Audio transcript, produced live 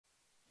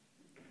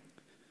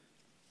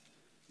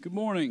Good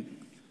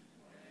morning.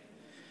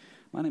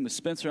 My name is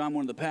Spencer. I'm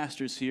one of the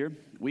pastors here.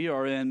 We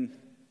are in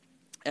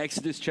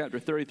Exodus chapter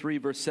 33,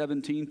 verse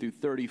 17 through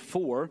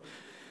 34,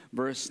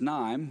 verse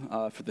 9,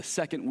 for the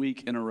second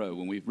week in a row.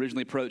 When we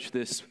originally approached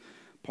this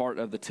part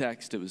of the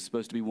text, it was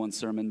supposed to be one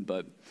sermon,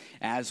 but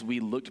as we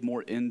looked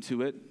more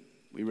into it,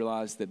 we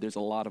realized that there's a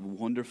lot of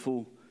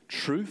wonderful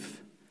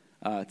truth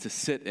to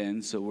sit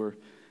in, so we're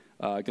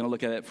going to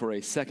look at it for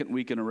a second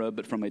week in a row,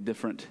 but from a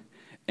different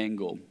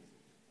angle.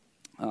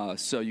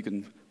 So you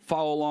can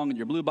follow along in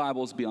your blue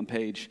Bibles, be on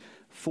page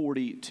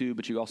 42,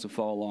 but you also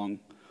follow along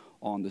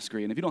on the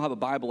screen. If you don't have a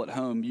Bible at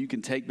home, you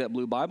can take that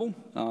blue Bible.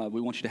 We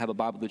want you to have a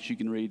Bible that you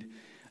can read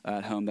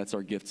at home. That's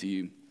our gift to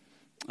you.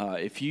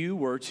 If you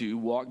were to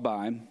walk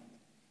by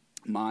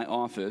my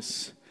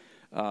office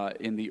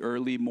in the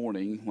early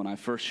morning when I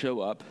first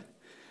show up,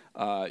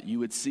 you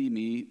would see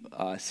me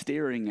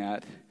staring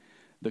at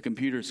the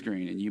computer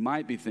screen, and you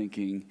might be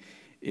thinking,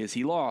 is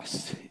he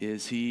lost?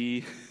 Is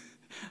he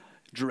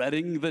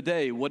dreading the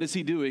day? What is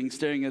he doing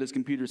staring at his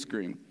computer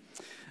screen?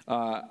 When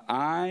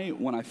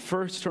I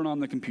first turn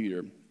on the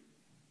computer,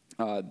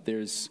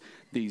 there's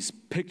these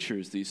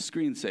pictures, these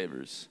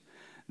screensavers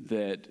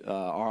that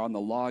are on the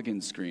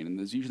login screen, and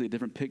there's usually a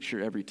different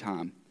picture every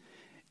time.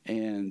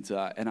 And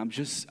I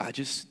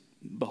just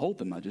behold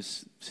them. I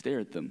just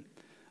stare at them.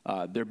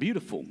 They're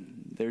beautiful.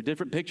 They're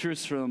different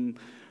pictures from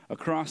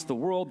across the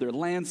world. They're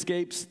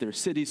landscapes. They're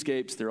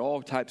cityscapes. They're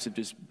all types of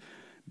just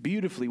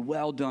beautifully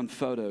well done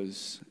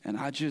photos. And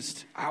I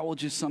will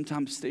just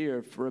sometimes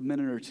stare for a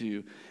minute or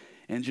two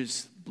and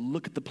just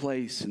look at the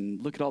place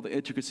and look at all the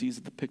intricacies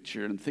of the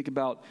picture and think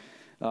about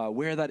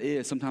where that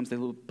is. Sometimes they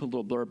put a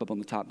little blurb up on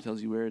the top that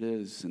tells you where it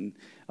is, and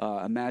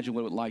imagine what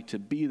it would like to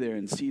be there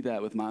and see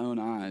that with my own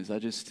eyes.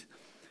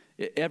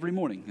 Every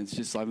morning, it's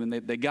just,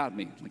 they got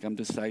me.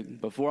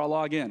 Before I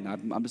log in,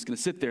 I'm just going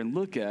to sit there and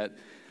look at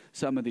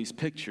some of these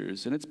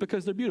pictures, and it's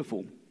because they're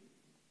beautiful.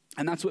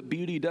 And that's what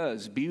beauty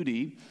does.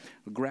 Beauty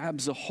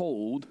grabs a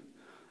hold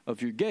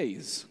of your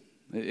gaze.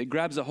 It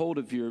grabs a hold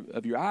of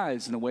your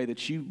eyes in a way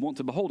that you want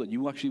to behold it.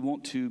 You actually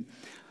want to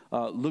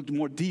look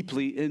more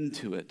deeply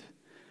into it.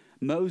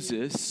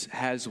 Moses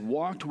has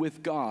walked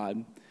with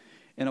God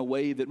in a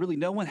way that really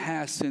no one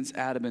has since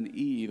Adam and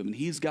Eve. I mean,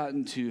 he's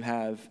gotten to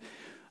have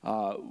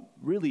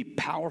really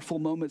powerful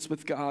moments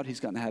with God.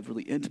 He's gotten to have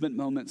really intimate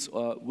moments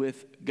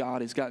with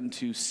God. He's gotten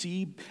to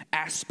see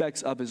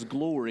aspects of his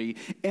glory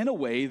in a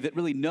way that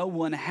really no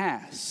one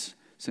has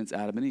since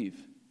Adam and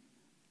Eve.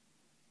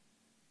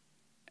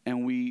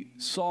 And we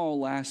saw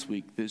last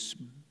week this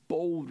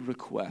bold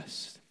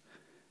request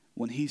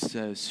when he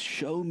says,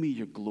 "Show me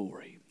your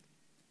glory."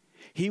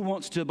 He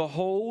wants to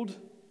behold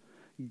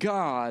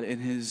God in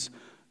his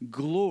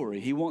glory.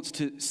 He wants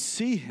to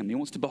see him. He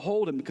wants to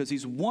behold him because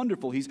he's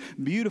wonderful. He's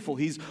beautiful.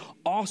 He's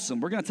awesome.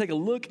 We're going to take a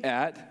look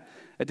at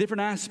a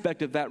different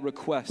aspect of that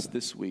request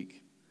this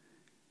week.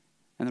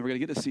 And then we're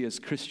going to get to see as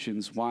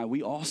Christians why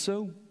we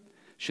also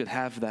should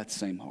have that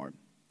same heart.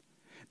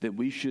 That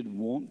we should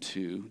want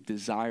to,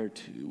 desire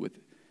to, with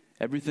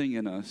everything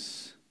in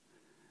us,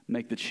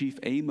 make the chief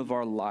aim of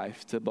our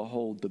life to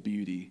behold the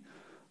beauty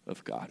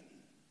of God.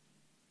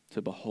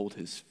 To behold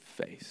his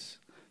face.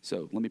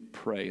 So let me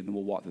pray, and then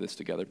we'll walk through this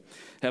together.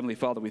 Heavenly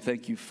Father, we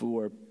thank you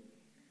for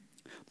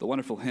the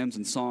wonderful hymns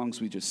and songs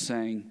we just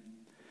sang,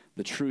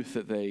 the truth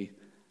that they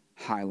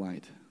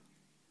highlight,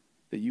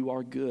 that you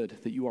are good,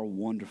 that you are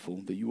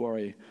wonderful, that you are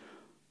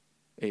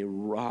a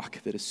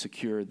rock that is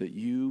secure, that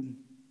you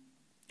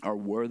are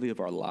worthy of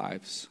our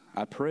lives.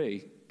 I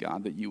pray,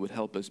 God, that you would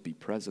help us be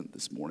present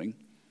this morning,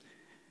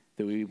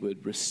 that we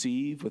would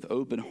receive with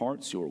open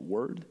hearts your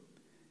word,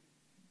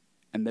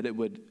 and that it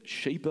would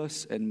shape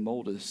us and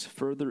mold us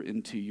further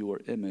into your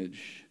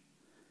image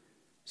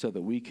so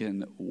that we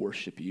can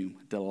worship you,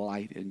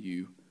 delight in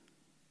you,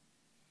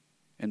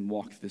 and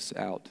walk this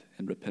out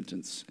in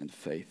repentance and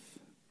faith.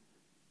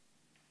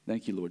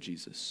 Thank you, Lord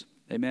Jesus.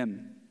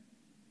 Amen.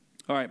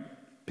 All right,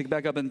 pick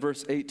back up in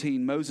verse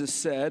 18. Moses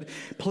said,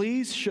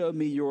 "Please show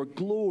me your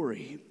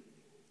glory."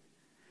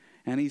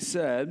 And he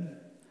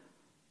said,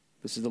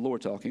 this is the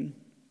Lord talking,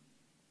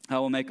 "I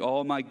will make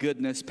all my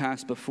goodness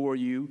pass before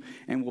you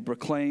and will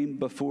proclaim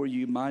before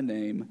you my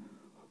name,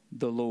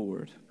 the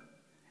Lord.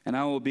 And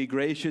I will be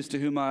gracious to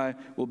whom I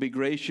will be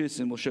gracious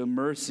and will show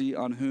mercy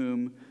on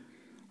whom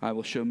I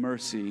will show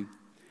mercy."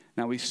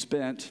 Now, we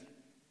spent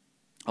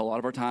a lot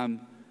of our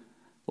time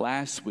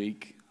last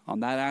week on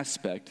that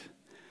aspect,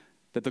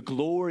 that the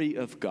glory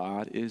of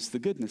God is the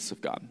goodness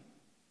of God.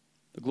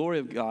 The glory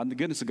of God and the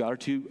goodness of God are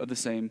two of the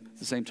same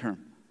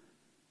term.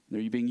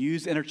 They're being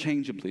used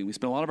interchangeably. We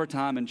spent a lot of our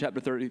time in chapter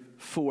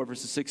 34,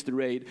 verses 6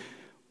 through 8,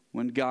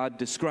 when God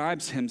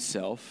describes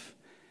himself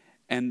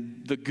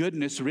and the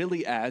goodness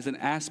really as an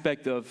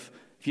aspect of,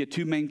 he had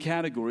two main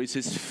categories,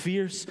 his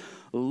fierce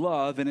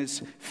love and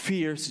his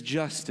fierce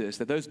justice,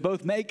 that those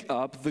both make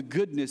up the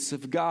goodness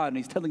of God. And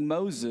he's telling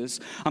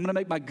Moses, I'm going to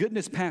make my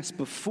goodness pass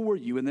before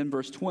you. And then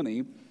verse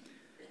 20,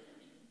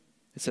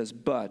 it says,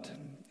 "But,"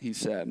 he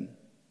said,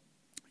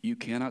 "you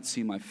cannot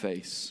see my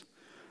face.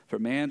 For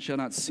man shall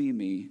not see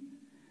me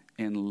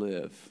and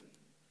live.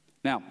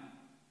 Now,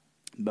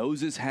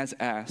 Moses has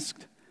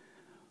asked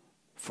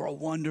for a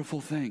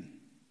wonderful thing,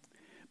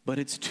 but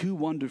it's too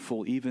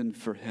wonderful even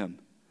for him.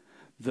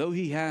 Though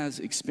he has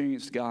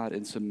experienced God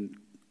in some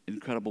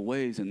incredible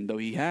ways, and though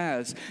he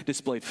has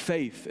displayed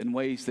faith in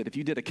ways that if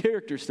you did a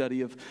character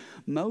study of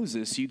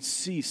Moses, you'd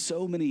see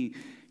so many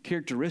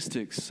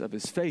characteristics of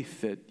his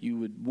faith that you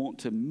would want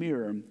to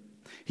mirror.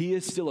 He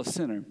is still a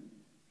sinner.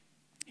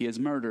 He has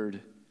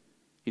murdered.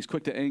 He's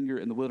quick to anger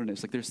in the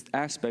wilderness. Like there's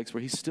aspects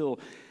where he's still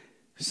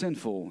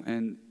sinful,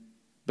 and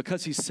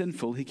because he's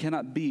sinful, he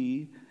cannot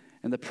be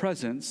in the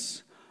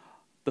presence,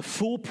 the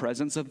full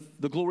presence of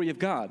the glory of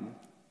God.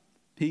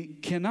 He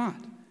cannot.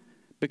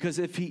 Because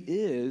if he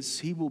is,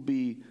 he will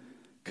be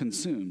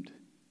consumed.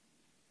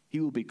 He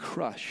will be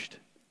crushed.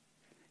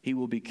 He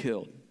will be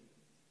killed.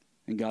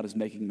 And God is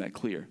making that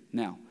clear.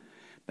 Now,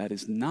 that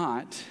is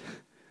not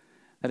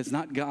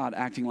God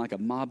acting like a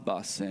mob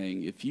boss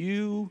saying, if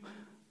you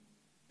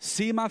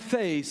see my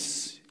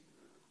face,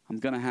 I'm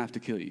going to have to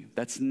kill you.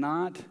 That's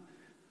not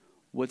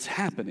what's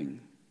happening.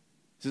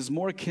 This is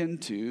more akin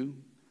to,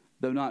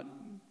 though not,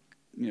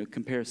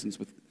 comparisons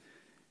with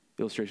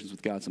illustrations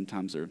with God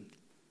sometimes are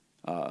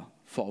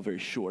fall very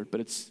short, but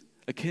it's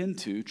akin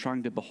to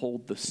trying to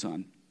behold the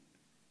sun.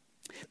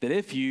 That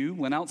if you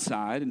went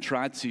outside and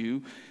tried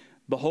to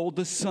behold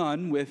the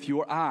sun with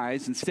your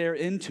eyes and stare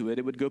into it,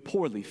 it would go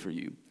poorly for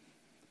you.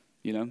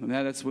 And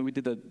that's when we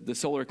did the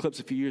solar eclipse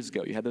a few years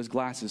ago. You had those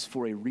glasses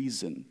for a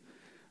reason,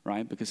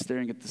 right? Because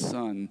staring at the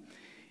sun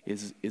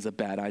is a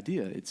bad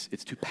idea.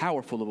 It's too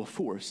powerful of a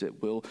force.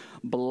 It will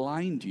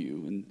blind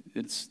you, and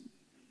it's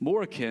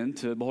more akin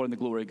to beholding the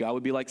glory of God. It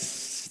would be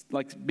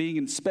like being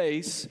in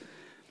space,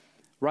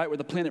 right where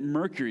the planet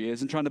Mercury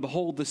is, and trying to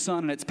behold the sun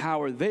and its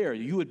power there.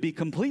 You would be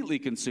completely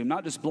consumed,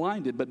 not just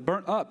blinded, but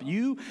burnt up.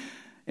 You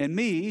and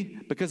me,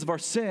 because of our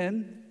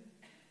sin,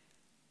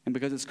 and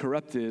because it's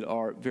corrupted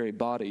our very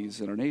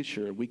bodies and our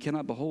nature, we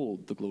cannot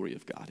behold the glory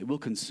of God. It will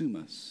consume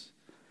us.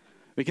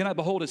 We cannot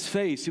behold his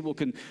face. It will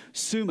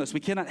consume us. We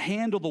cannot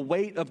handle the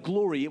weight of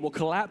glory. It will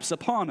collapse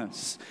upon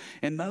us.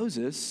 And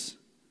Moses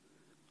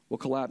will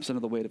collapse under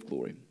the weight of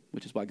glory,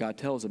 which is why God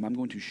tells him, I'm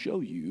going to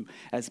show you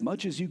as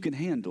much as you can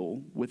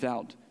handle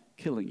without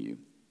killing you.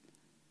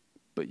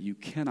 But you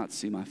cannot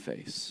see my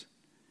face.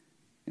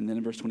 And then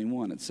in verse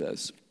 21 it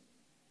says,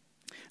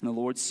 and the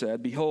Lord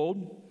said,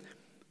 behold,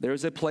 there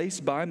is a place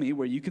by me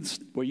where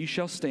you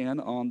shall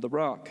stand on the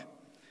rock.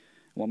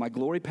 While my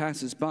glory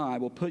passes by, I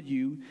will put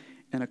you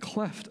in a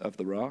cleft of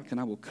the rock, and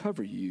I will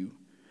cover you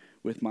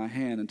with my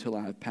hand until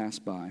I have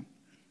passed by.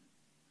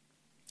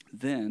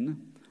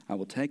 Then I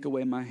will take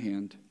away my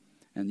hand,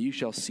 and you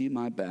shall see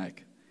my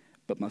back,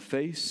 but my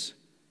face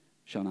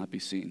shall not be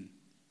seen.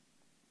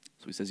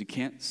 So he says, you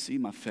can't see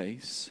my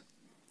face.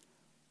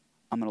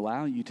 I'm going to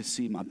allow you to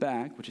see my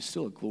back, which is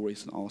still a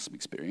glorious and awesome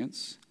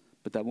experience,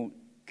 but that won't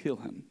kill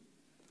him.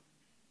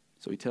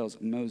 So he tells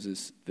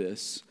Moses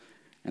this,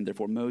 and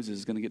therefore Moses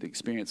is going to get to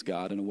experience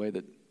God in a way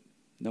that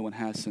no one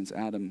has since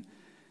Adam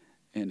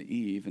and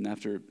Eve. And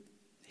after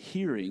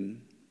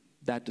hearing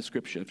that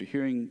description, after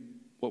hearing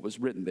what was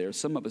written there,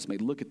 some of us may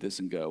look at this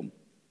and go,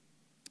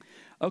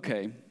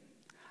 okay,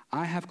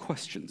 I have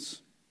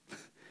questions.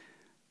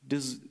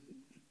 Does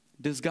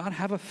God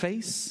have a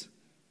face?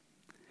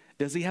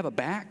 Does he have a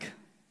back?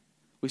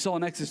 We saw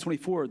in Exodus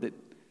 24 that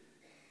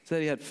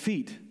said he had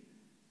feet.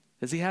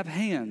 Does he have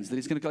hands? That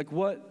he's going to, like,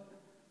 what?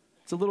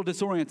 It's a little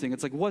disorienting.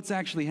 It's like, what's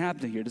actually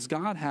happening here? Does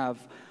God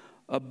have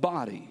a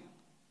body?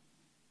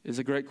 Is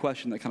a great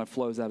question that kind of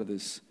flows out of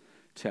this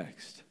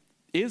text.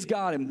 Is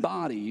God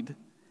embodied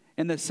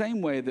in the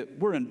same way that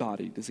we're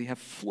embodied? Does he have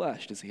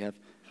flesh? Does he have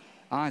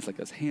eyes like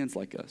us, hands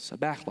like us, a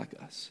back like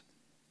us?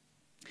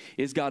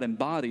 Is God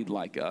embodied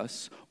like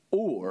us,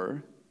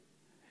 or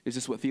is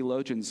this what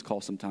theologians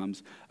call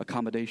sometimes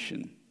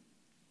accommodation?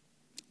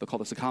 They'll call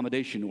this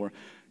accommodation, or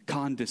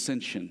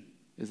condescension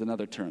is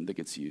another term that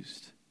gets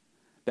used.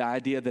 The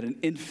idea that an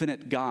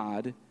infinite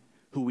God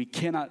who we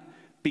cannot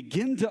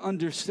begin to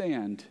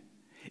understand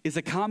is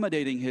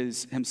accommodating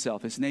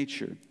himself, his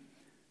nature,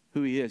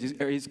 who he is.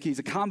 He's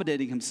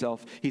accommodating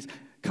himself. He's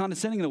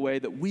condescending in a way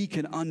that we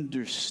can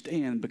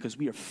understand because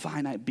we are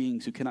finite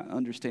beings who cannot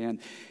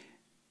understand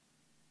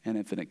an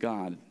infinite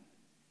God.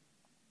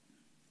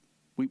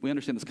 We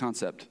understand this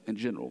concept in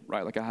general,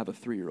 right? Like I have a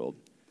 3-year-old,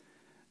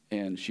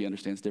 and she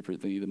understands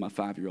differently than my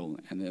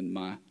 5-year-old, and then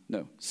my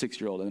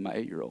 6-year-old, and then my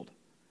 8-year-old.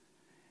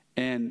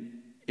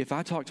 And if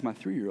I talk to my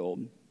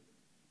 3-year-old,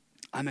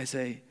 I may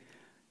say,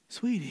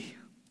 sweetie,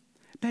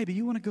 baby,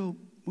 you want to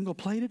go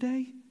play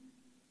today?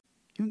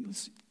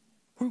 Let's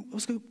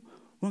go.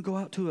 Want to go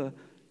out to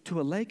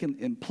a lake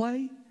and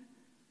play?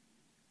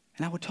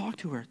 And I would talk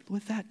to her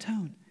with that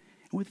tone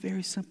and with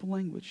very simple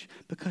language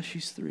because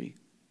she's 3.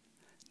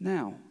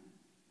 Now,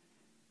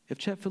 if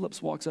Chet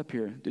Phillips walks up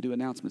here to do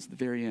announcements at the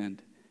very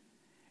end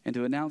and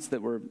to announce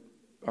that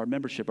our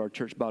membership, our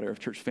church body, our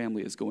church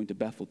family is going to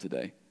Bethel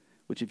today,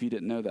 which if you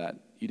didn't know that,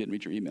 you didn't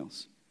read your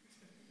emails.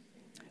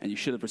 And you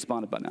should have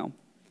responded by now.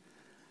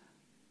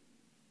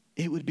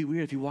 It would be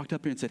weird if you walked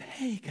up here and said,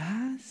 hey,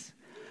 guys,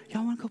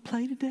 Y'all want to go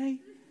play today?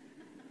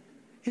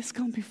 It's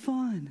going to be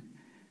fun.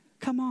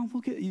 Come on,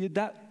 we'll get you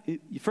that.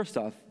 First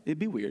off, it'd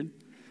be weird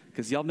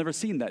because y'all have never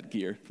seen that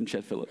gear from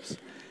Chet Phillips.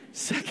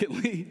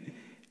 Secondly,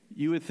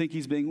 you would think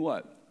he's being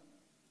what?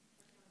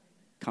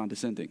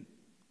 Condescending,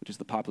 which is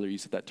the popular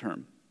use of that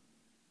term.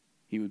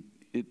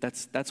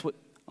 That's what,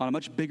 on a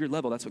much bigger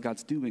level, that's what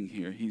God's doing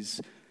here.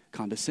 He's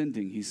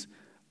condescending. He's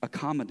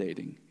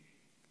accommodating.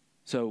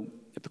 So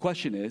if the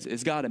question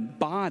is God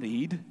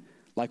embodied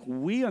like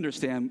we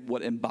understand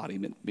what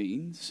embodiment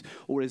means,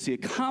 or is he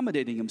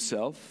accommodating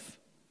himself?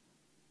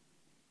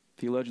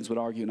 Theologians would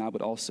argue, and I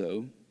would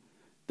also,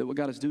 that what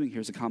God is doing here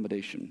is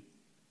accommodation.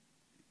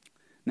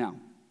 Now,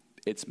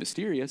 it's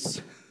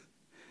mysterious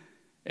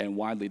and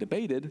widely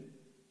debated.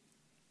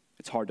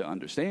 It's hard to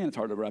understand. It's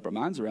hard to wrap our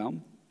minds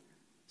around.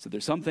 So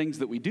there's some things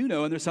that we do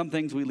know, and there's some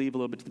things we leave a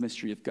little bit to the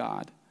mystery of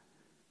God.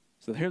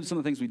 So here's some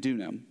of the things we do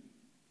know.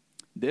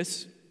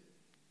 This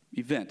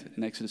event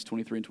in Exodus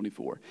 23 and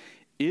 24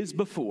 is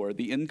before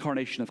the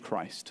incarnation of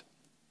Christ,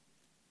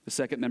 the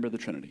second member of the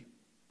Trinity.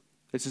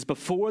 This is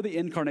before the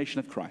incarnation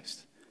of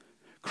Christ.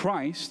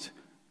 Christ,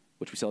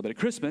 which we celebrate at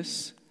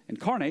Christmas,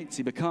 incarnates.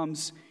 He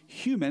becomes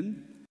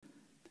human.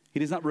 He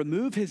does not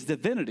remove his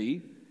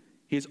divinity.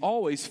 He is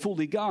always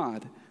fully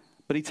God.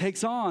 But he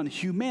takes on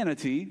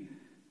humanity,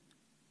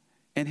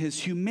 and his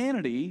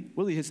humanity,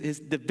 really his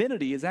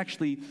divinity is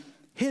actually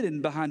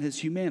hidden behind his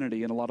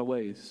humanity in a lot of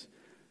ways.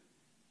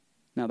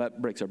 Now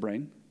that breaks our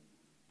brain.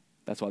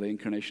 That's why the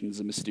incarnation is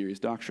a mysterious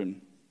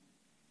doctrine.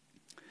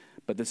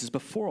 But this is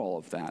before all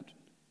of that.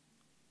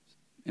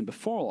 And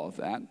before all of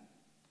that,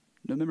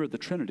 no member of the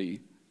Trinity,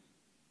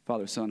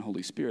 Father, Son,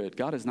 Holy Spirit,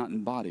 God is not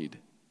embodied.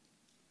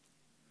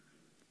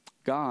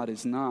 God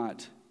is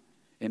not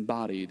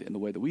embodied in the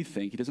way that we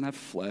think. He doesn't have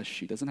flesh.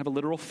 He doesn't have a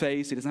literal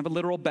face. He doesn't have a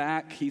literal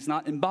back. He's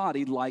not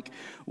embodied like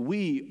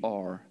we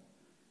are.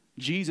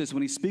 Jesus,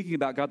 when he's speaking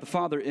about God the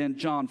Father in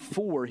John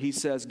 4, he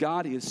says,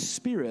 God is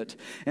spirit,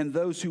 and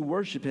those who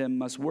worship him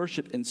must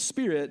worship in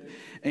spirit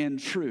and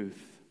truth.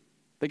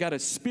 That God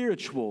is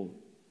spiritual.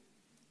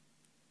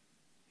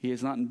 He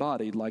is not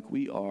embodied like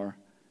we are.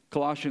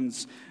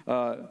 Colossians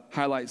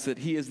highlights that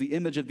he is the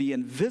image of the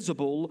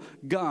invisible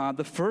God,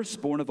 the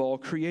firstborn of all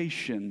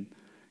creation.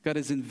 God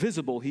is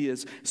invisible. He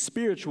is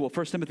spiritual.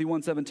 1 Timothy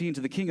 1:17,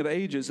 to the King of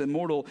ages,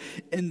 immortal,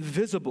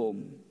 invisible,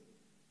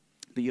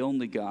 the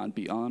only God,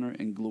 be honor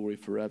and glory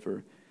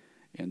forever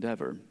and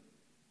ever.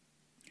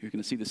 You're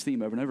going to see this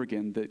theme over and over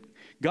again, that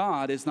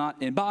God is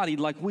not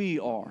embodied like we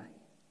are,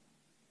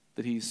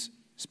 that he's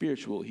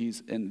spiritual,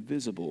 he's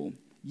invisible.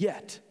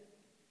 Yet,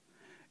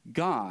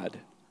 God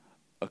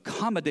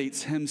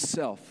accommodates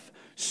himself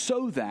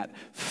so that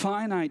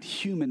finite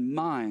human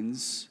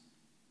minds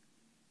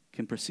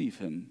can perceive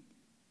him,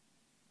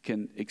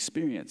 can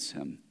experience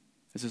him.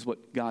 This is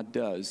what God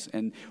does.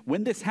 And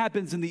when this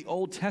happens in the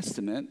Old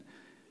Testament,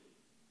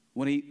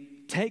 when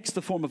he takes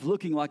the form of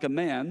looking like a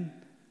man,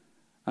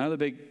 another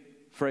big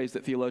phrase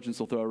that theologians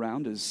will throw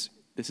around is,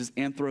 this is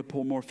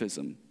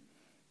anthropomorphism,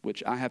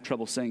 which I have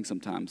trouble saying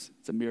sometimes.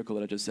 It's a miracle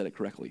that I just said it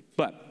correctly.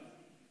 But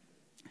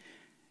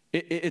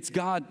it's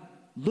God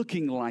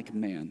looking like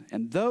man.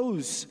 And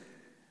those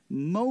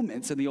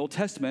moments in the Old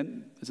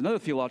Testament, there's another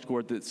theological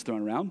word that's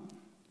thrown around,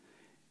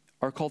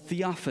 are called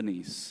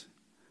theophanies,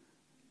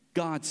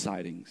 God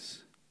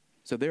sightings.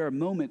 So there are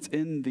moments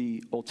in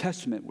the Old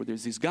Testament where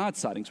there's these God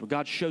sightings, where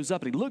God shows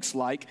up and he looks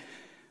like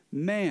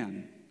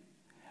man.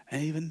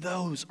 And even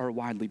those are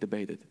widely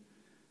debated.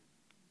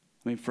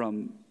 I mean,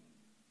 from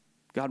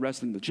God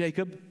wrestling with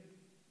Jacob,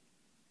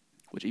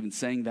 which even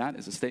saying that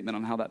is a statement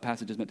on how that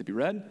passage is meant to be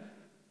read,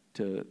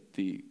 to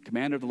the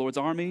commander of the Lord's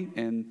army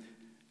in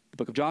the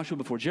book of Joshua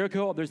before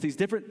Jericho. There's these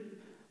different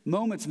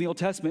moments in the Old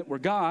Testament where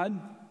God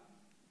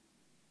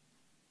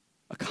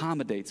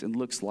accommodates and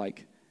looks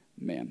like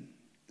man.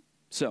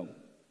 So,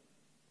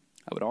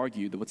 I would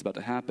argue that what's about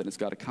to happen is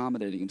God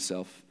accommodating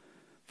himself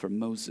for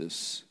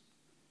Moses.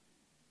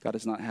 God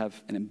does not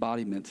have an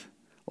embodiment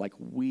like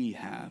we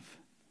have.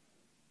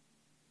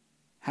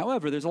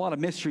 However, there's a lot of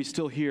mystery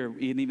still here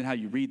in even how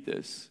you read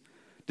this.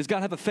 Does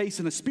God have a face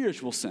in a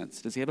spiritual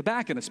sense? Does he have a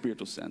back in a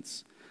spiritual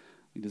sense?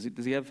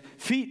 Does he have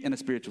feet in a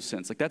spiritual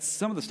sense? Like, that's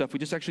some of the stuff we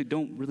just actually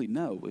don't really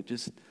know.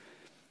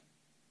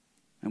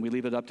 And we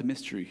leave it up to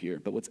mystery here.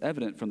 But what's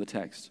evident from the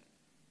text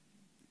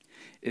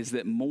is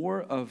that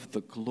more of the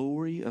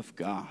glory of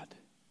God,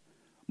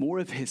 more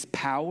of his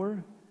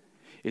power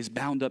is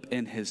bound up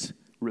in his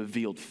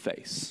revealed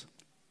face.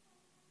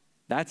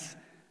 That's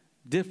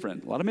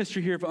different. A lot of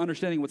mystery here for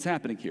understanding what's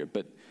happening here,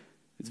 but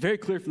it's very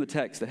clear from the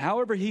text that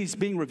however he's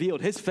being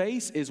revealed, his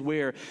face is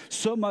where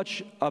so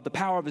much of the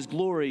power of his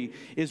glory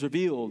is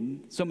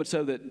revealed, so much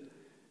so that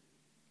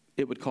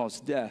it would cause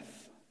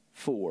death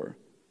for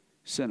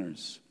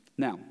sinners.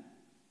 Now,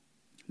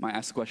 I might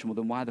ask the question, well,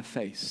 then why the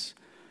face?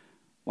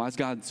 Why is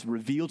God's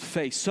revealed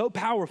face so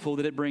powerful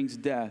that it brings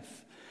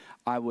death?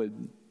 I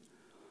would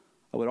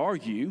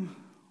argue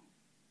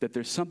that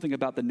there's something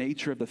about the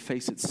nature of the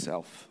face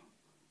itself.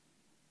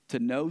 To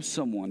know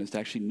someone is to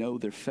actually know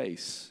their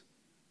face.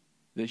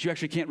 That you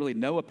actually can't really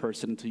know a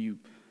person until you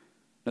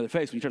Another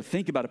face. When you try to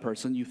think about a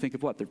person, you think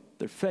of what?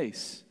 Their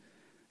face.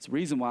 It's the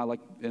reason why,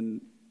 like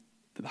in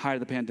the height of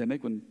the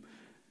pandemic, when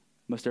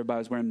most everybody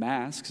was wearing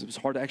masks, it was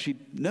hard to actually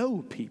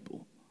know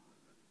people.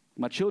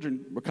 My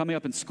children were coming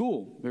up in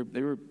school.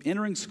 They were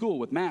entering school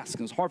with masks,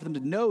 and it was hard for them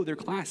to know their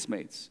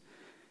classmates,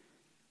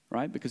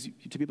 right? Because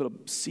to be able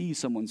to see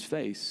someone's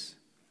face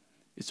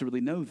is to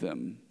really know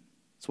them.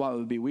 That's why it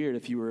would be weird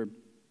if you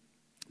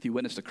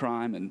witnessed a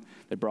crime and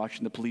they brought you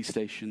to the police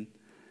station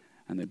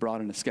and they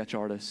brought in a sketch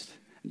artist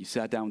and you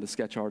sat down with the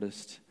sketch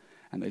artist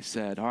and they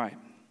said, all right,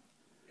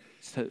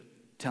 so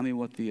tell me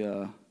what I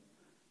guess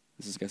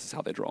this is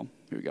how they draw.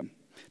 Here we go.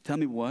 Tell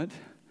me what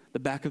the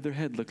back of their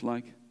head looked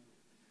like.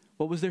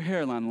 What was their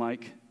hairline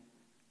like?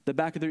 The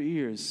back of their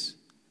ears.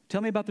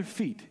 Tell me about their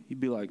feet. You'd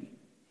be like,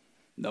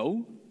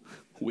 no,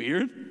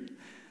 weird.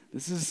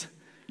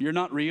 You're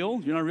not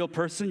real. You're not a real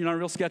person. You're not a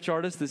real sketch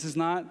artist. This is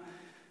not.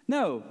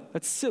 No,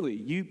 that's silly.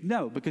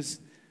 Because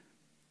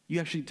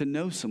you actually, to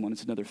know someone,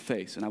 it's another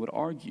face. And I would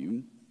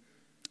argue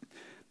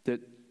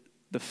that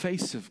the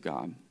face of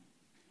God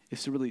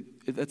is to really,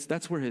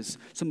 that's where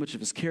so much of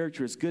his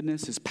character, his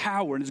goodness, his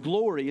power, and his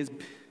glory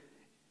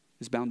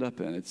is bound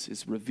up in.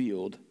 It's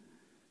revealed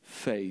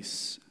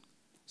face.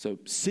 So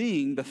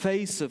seeing the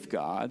face of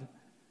God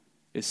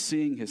is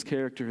seeing his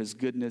character, his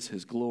goodness,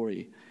 his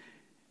glory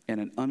in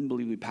an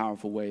unbelievably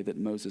powerful way that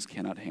Moses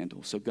cannot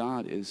handle. So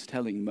God is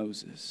telling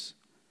Moses,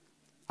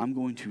 I'm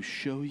going to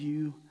show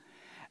you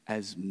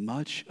as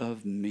much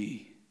of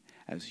me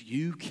as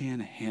you can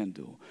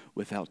handle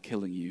without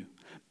killing you,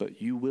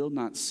 but you will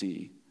not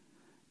see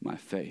my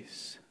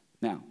face.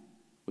 Now,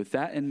 with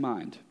that in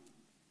mind,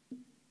 I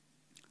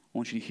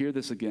want you to hear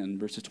this again,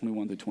 verses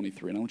 21 through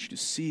 23, and I want you to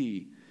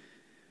see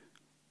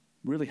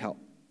really how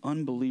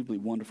unbelievably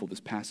wonderful this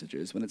passage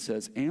is when it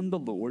says, and the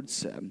Lord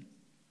said,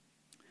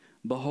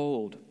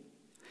 behold,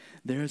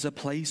 there is a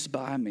place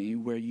by me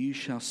where you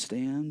shall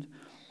stand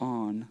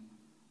on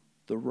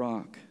the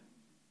rock.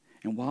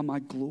 And while my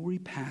glory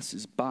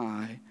passes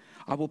by,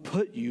 I will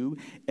put you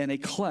in a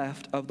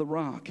cleft of the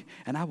rock,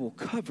 and I will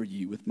cover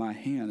you with my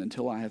hand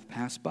until I have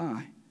passed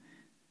by.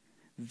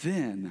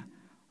 Then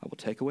I will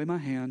take away my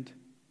hand,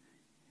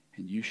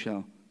 and you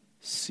shall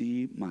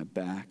see my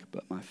back,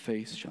 but my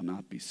face shall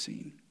not be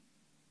seen.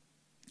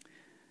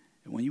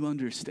 And when you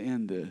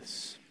understand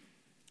this,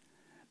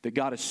 that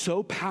God is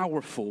so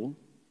powerful,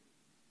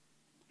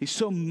 he's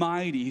so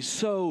mighty, he's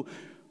so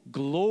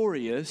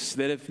glorious,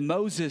 that if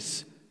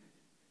Moses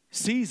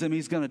sees him,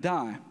 he's going to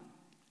die.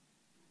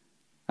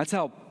 That's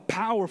how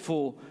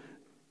powerful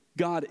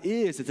God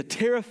is. It's a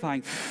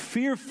terrifying,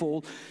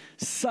 fearful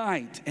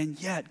sight. And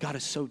yet, God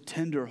is so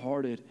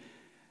tender-hearted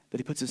that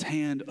he puts his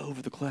hand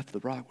over the cleft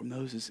of the rock where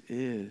Moses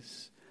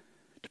is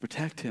to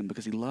protect him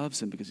because he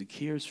loves him, because he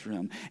cares for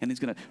him. And he's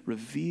going to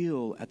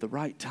reveal at the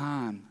right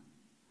time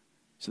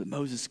so that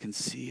Moses can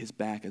see his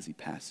back as he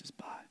passes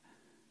by.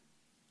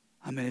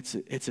 I mean,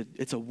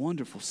 it's a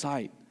wonderful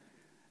sight.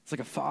 It's like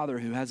a father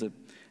who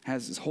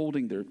is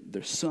holding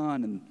their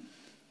son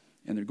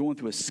and they're going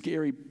through a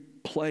scary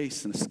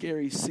place and a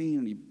scary scene,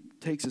 and he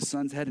takes his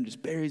son's head and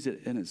just buries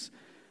it in his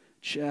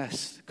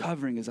chest,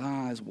 covering his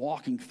eyes,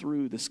 walking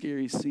through the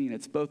scary scene.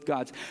 It's both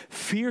God's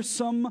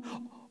fearsome,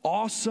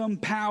 awesome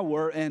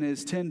power and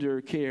his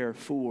tender care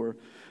for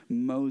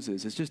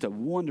Moses. It's just a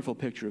wonderful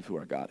picture of who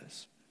our God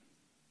is.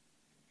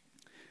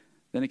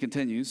 Then he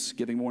continues,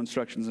 giving more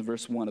instructions in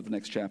verse 1 of the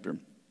next chapter.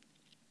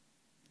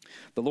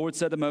 The Lord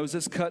said to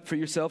Moses, cut for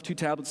yourself 2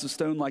 tablets of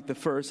stone like the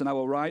first, and I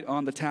will write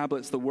on the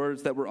tablets the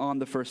words that were on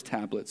the first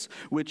tablets,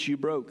 which you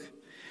broke.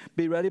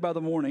 Be ready by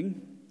the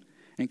morning,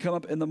 and come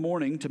up in the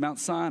morning to Mount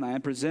Sinai,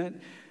 and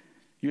present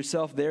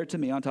yourself there to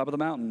me on top of the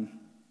mountain.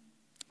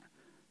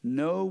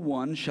 No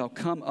one shall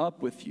come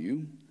up with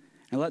you,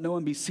 and let no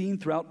one be seen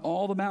throughout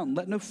all the mountain.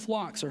 Let no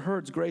flocks or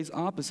herds graze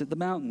opposite the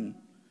mountain.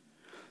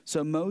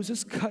 So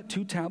Moses cut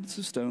 2 tablets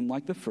of stone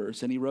like the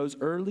first, and he rose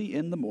early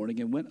in the morning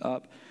and went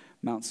up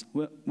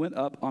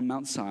on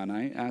Mount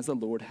Sinai as the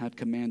Lord had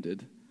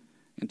commanded,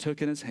 and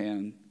took in his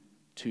hand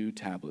 2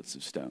 tablets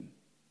of stone.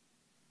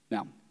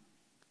 Now,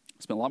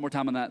 I spent a lot more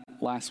time on that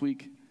last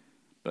week,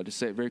 but I'll just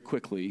say it very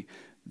quickly.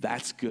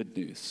 That's good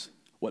news.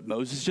 What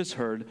Moses just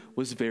heard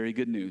was very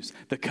good news.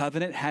 The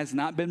covenant has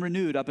not been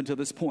renewed up until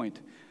this point.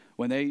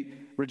 When they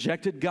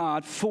rejected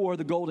God for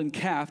the golden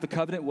calf, the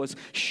covenant was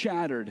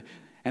shattered.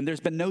 And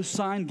there's been no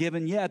sign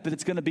given yet that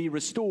it's going to be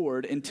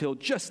restored until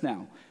just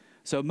now.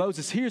 So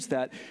Moses hears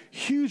that.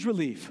 Huge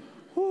relief.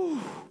 Whew.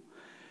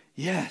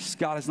 Yes,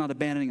 God is not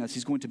abandoning us.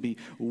 He's going to be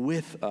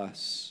with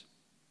us.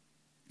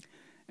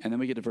 And then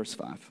we get to verse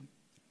 5.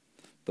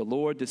 The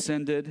Lord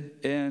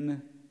descended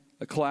in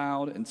a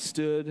cloud and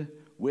stood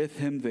with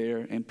him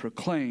there and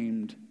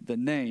proclaimed the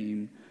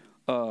name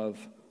of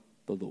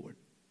the Lord.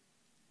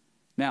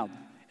 Now,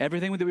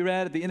 everything that we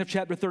read at the end of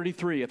chapter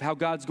 33 of how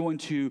God's going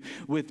to,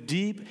 with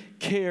deep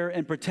care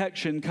and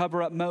protection,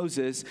 cover up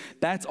Moses,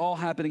 that's all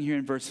happening here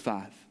in verse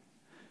 5.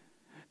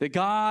 That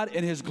God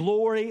in his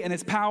glory and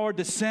his power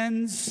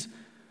descends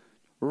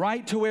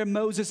right to where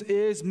Moses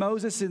is.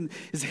 Moses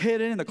is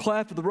hidden in the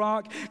cleft of the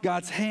rock.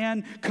 God's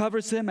hand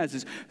covers him as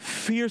his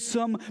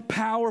fearsome,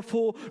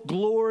 powerful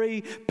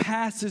glory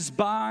passes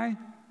by.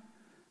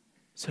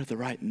 So at the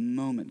right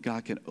moment,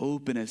 God can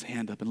open his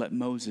hand up and let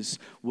Moses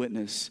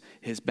witness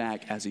his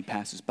back as he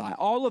passes by.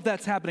 All of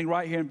that's happening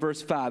right here in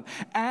verse 5.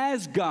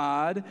 As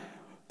God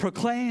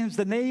proclaims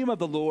the name of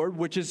the Lord,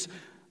 which is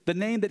the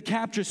name that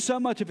captures so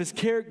much of his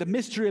character, the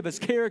mystery of his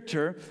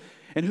character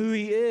and who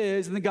he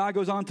is. And then God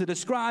goes on to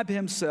describe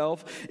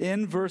himself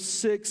in verse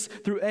 6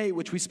 through 8,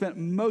 which we spent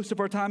most of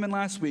our time in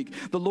last week.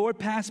 The Lord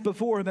passed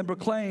before him and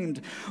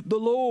proclaimed, the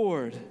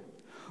Lord,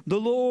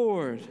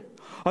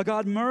 a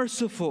God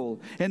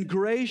merciful and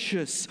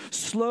gracious,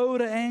 slow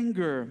to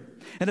anger,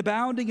 and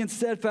abounding in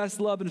steadfast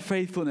love and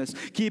faithfulness,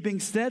 keeping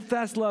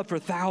steadfast love for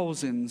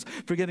thousands,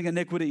 forgiving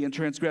iniquity and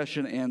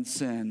transgression and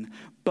sin,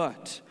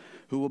 but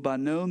who will by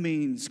no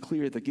means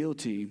clear the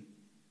guilty,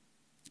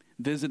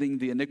 visiting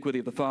the iniquity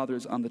of the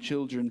fathers on the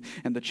children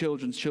and the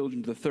children's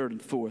children to the third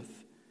and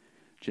fourth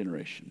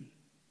generation.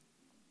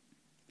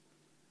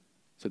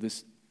 So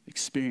this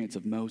experience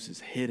of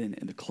Moses hidden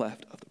in the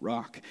cleft of the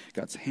rock,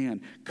 God's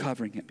hand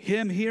covering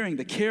him hearing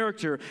the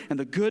character and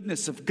the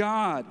goodness of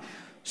God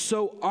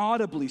so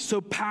audibly,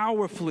 so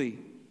powerfully,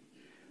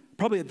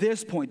 probably at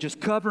this point just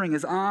covering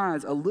his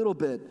eyes a little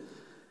bit,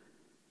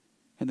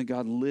 and then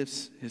God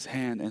lifts his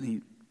hand and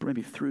he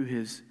maybe through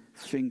his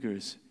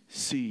fingers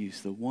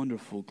sees the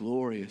wonderful,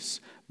 glorious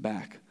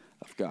back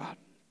of God.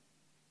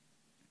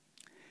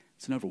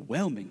 It's an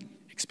overwhelming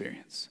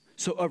experience.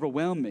 So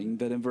overwhelming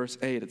that in verse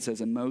 8 it says,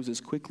 and Moses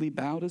quickly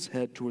bowed his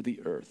head toward the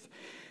earth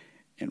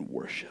and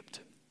worshiped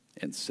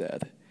and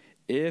said,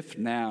 if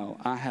now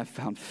I have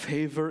found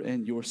favor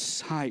in your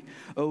sight,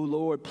 O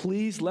Lord,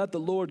 please let the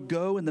Lord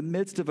go in the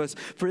midst of us,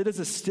 for it is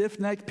a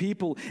stiff-necked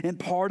people, and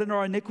pardon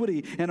our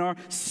iniquity and our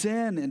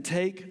sin, and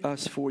take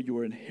us for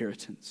your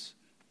inheritance.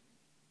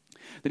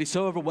 That he's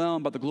so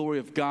overwhelmed by the glory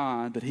of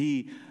God that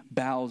he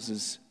bows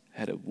his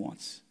head at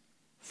once,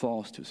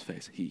 falls to his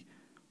face. He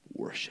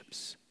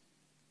worships.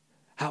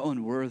 How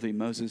unworthy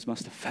Moses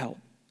must have felt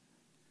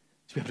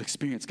to be able to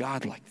experience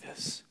God like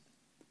this.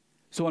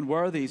 So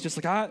unworthy. He's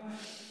just like,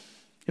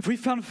 if we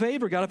found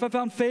favor, God, if I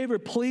found favor,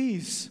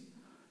 please,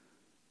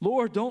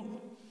 Lord,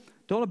 don't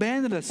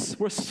abandon us.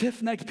 We're a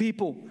stiff-necked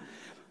people,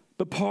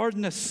 but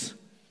pardon us.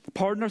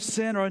 Pardon our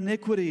sin, our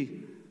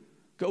iniquity.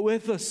 Go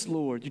with us,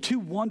 Lord. You're too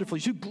wonderful.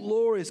 You're too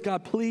glorious.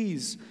 God,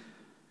 please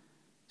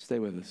stay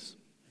with us.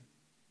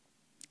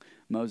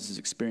 Moses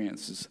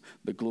experiences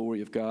the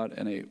glory of God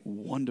in a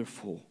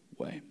wonderful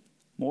way,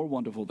 more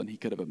wonderful than he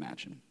could have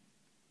imagined.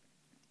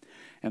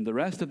 And the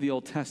rest of the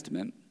Old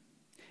Testament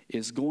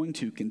is going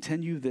to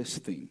continue this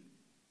theme,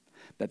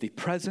 that the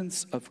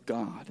presence of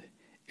God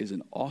is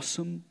an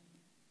awesome,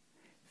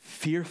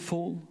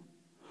 fearful,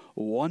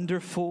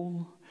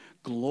 wonderful,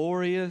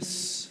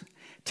 glorious,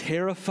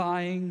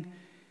 terrifying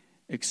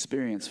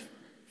experience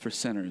for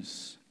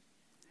sinners.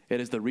 It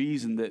is the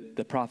reason that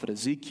the prophet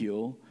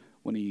Ezekiel,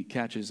 when he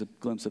catches a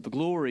glimpse of the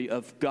glory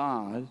of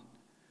God,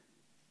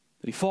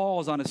 that he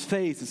falls on his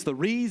face. It's the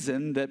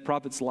reason that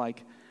prophets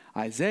like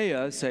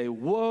Isaiah say,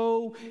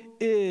 woe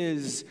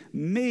is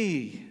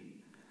me.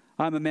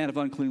 I'm a man of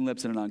unclean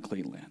lips in an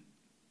unclean land.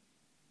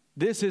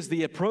 This is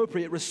the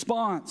appropriate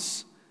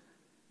response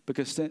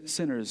because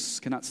sinners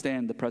cannot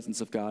stand the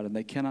presence of God and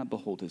they cannot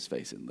behold his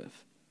face and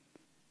live.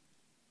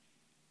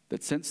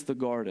 That since the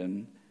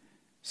garden,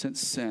 since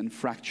sin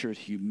fractured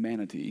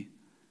humanity,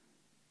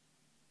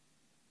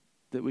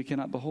 that we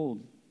cannot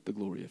behold the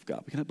glory of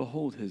God. We cannot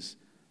behold his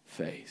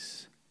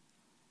face.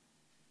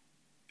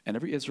 And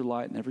every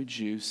Israelite and every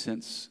Jew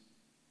since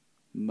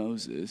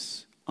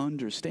Moses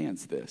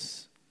understands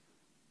this.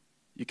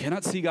 You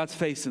cannot see God's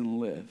face and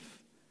live.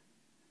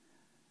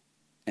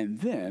 And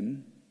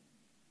then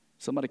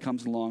somebody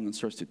comes along and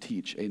starts to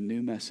teach a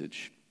new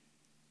message.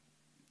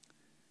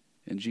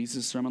 In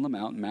Jesus' Sermon on the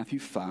Mount, in Matthew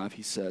 5,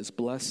 he says,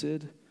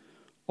 blessed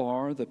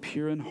are the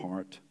pure in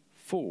heart,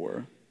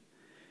 for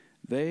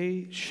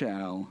they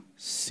shall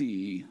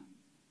see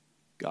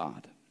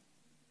God.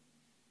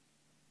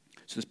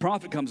 So this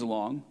prophet comes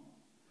along,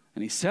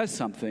 and he says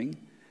something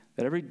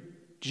that every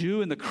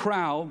Jew in the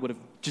crowd would have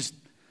just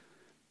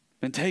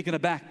been taken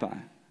aback by.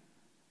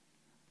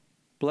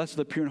 Blessed are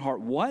the pure in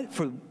heart. What?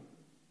 For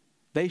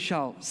they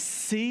shall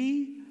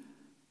see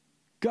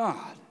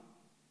God.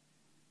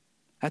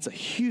 That's a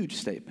huge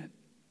statement.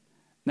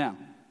 Now,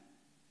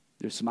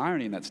 there's some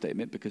irony in that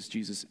statement because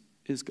Jesus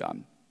is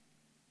God.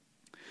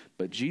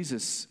 But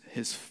Jesus,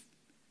 his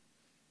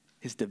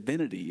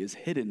divinity is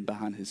hidden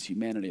behind his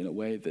humanity in a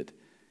way that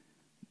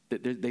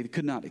they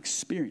could not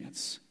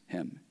experience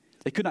him.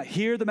 They could not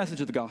hear the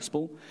message of the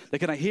gospel. They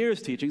could not hear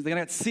his teachings. They could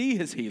not see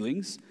his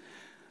healings.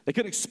 They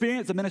couldn't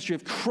experience the ministry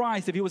of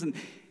Christ if he wasn't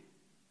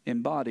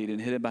embodied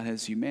and hidden by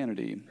his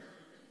humanity.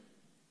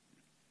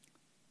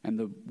 And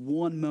the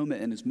one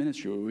moment in his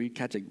ministry where we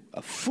catch a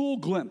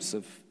glimpse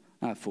of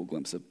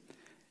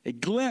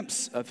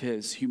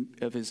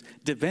his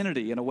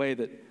divinity in a way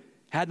that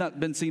had not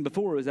been seen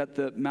before is at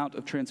the Mount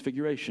of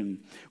Transfiguration,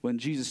 when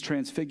Jesus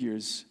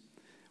transfigures,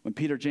 when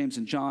Peter, James,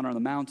 and John are on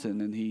the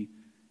mountain and he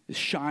is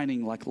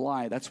shining like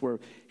light. That's where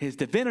his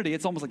divinity,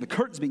 it's almost like the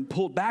curtain's being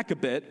pulled back a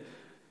bit,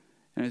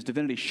 and his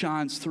divinity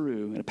shines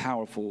through in a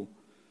powerful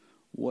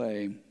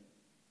way.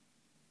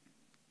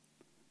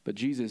 But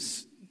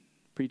Jesus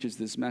preaches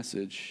this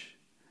message: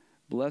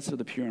 blessed are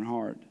the pure in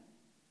heart,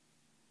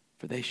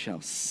 for they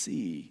shall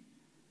see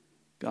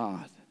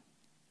God.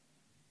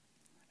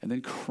 And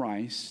then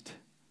Christ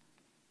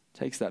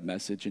takes that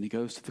message and he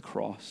goes to the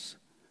cross,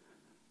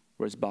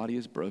 where his body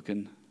is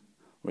broken,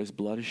 where his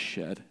blood is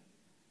shed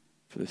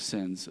for the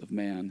sins of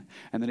man.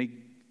 And then he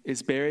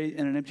is buried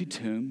in an empty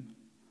tomb,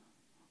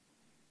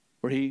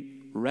 where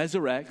he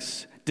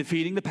resurrects,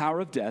 defeating the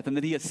power of death, and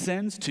then he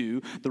ascends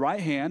to the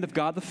right hand of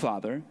God the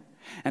Father.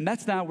 And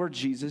that's now where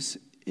Jesus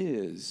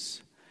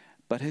is.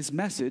 But his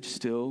message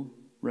still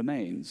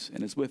remains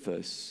and is with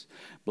us.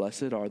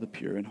 Blessed are the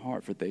pure in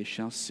heart, for they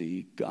shall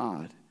see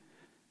God.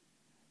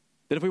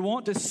 That if we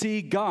want to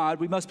see God,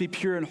 we must be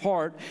pure in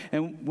heart.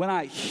 And when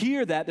I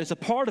hear that, there's a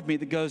part of me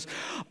that goes,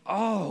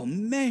 oh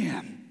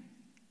man,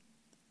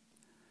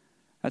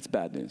 that's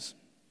bad news.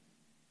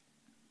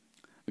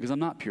 Because I'm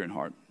not pure in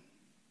heart.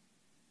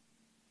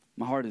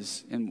 My heart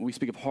is, and when we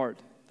speak of heart,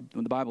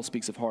 when the Bible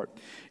speaks of heart,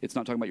 it's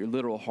not talking about your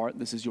literal heart.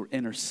 This is your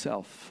inner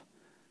self.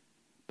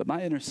 But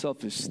my inner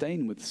self is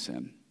stained with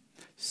sin,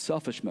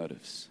 selfish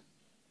motives,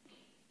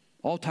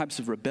 all types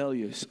of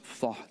rebellious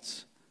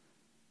thoughts.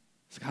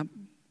 It's like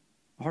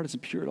my heart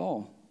isn't pure at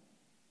all.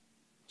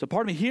 So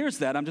part of me hears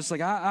that. I'm just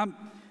like,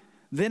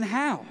 then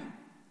how?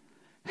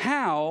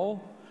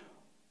 How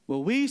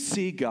will we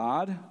see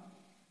God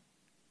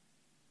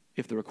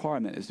if the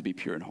requirement is to be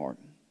pure in heart?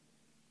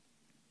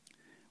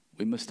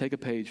 We must take a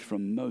page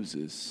from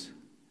Moses,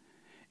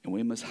 and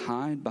we must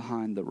hide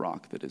behind the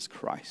rock that is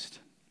Christ.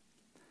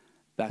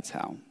 That's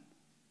how.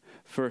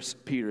 1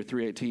 Peter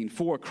 3:18,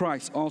 for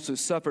Christ also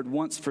suffered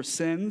once for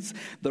sins,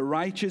 the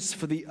righteous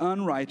for the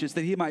unrighteous,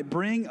 that he might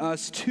bring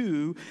us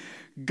to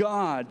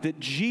God. That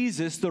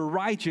Jesus, the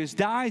righteous,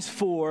 dies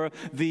for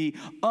the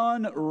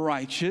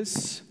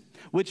unrighteous,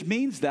 which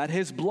means that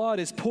his blood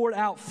is poured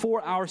out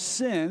for our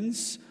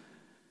sins,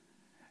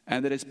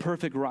 and that his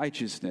perfect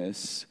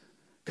righteousness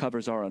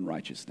covers our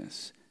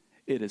unrighteousness.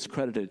 It is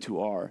credited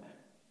to our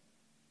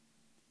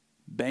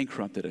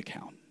bankrupted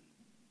account.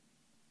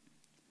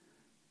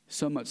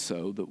 So much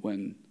so that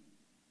when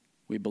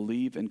we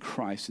believe in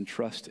Christ and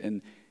trust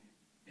in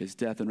his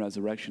death and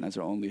resurrection as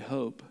our only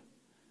hope,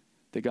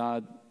 that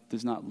God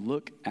does not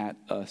look at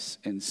us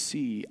and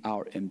see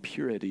our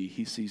impurity.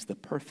 He sees the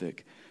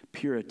perfect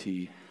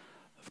purity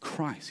of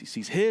Christ. He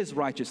sees his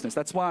righteousness.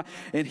 That's why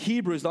in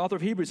Hebrews, the author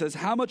of Hebrews says,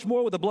 how much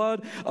more with the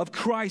blood of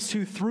Christ,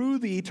 who through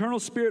the eternal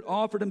Spirit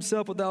offered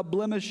himself without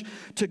blemish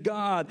to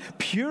God,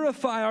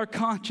 purify our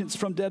conscience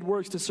from dead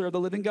works to serve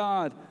the living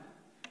God.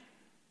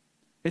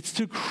 It's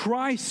through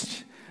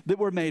Christ that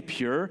we're made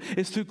pure.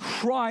 It's through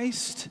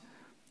Christ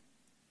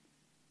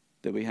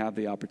that we have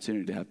the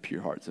opportunity to have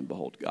pure hearts and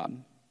behold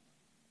God.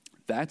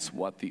 That's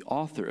what the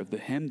author of the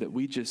hymn that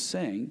we just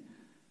sang,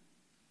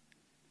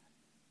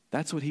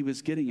 that's what he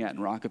was getting at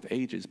in Rock of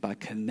Ages by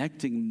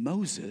connecting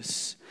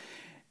Moses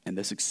and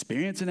this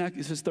experience in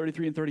Exodus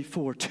 33 and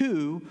 34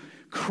 to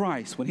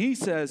Christ. When he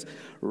says,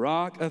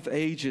 Rock of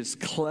Ages,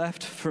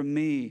 cleft for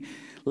me,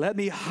 let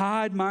me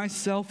hide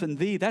myself in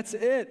thee. That's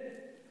it.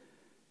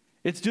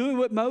 It's doing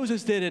what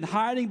Moses did and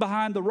hiding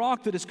behind the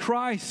rock that is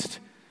Christ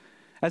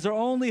as our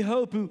only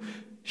hope, who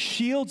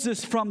shields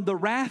us from the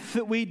wrath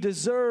that we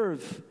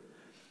deserve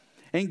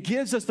and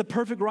gives us the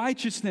perfect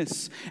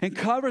righteousness and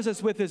covers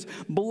us with his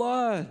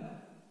blood.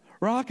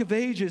 Rock of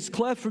Ages,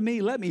 cleft for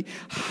me, let me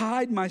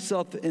hide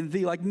myself in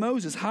thee. Like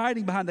Moses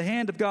hiding behind the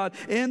hand of God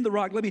in the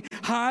rock, let me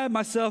hide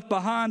myself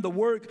behind the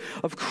work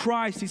of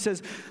Christ. He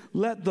says,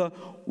 let the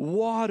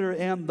water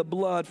and the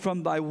blood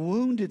from thy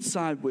wounded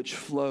side which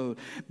flow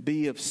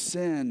be of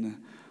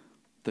sin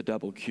the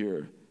double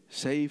cure.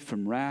 Save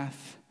from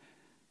wrath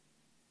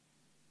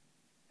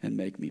and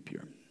make me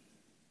pure.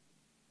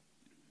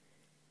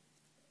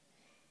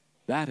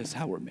 That is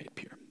how we're made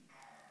pure.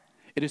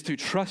 It is through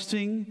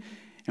trusting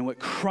in what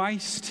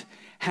Christ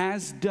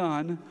has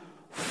done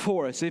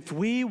for us. If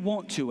we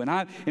want to, and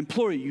I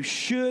implore you, you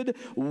should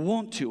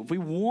want to. If we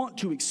want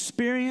to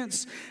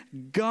experience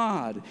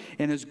God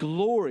and his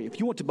glory, if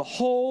you want to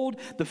behold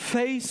the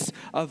face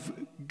of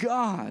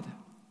God,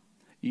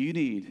 you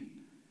need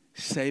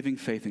saving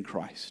faith in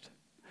Christ.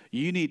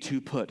 You need to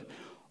put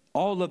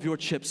all of your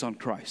chips on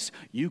Christ.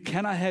 You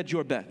cannot hedge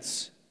your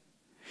bets.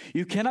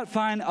 You cannot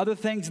find other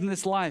things in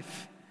this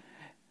life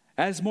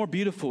as more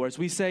beautiful, as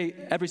we say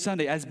every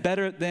Sunday, as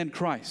better than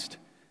Christ.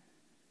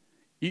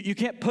 You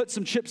can't put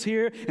some chips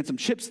here and some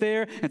chips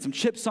there and some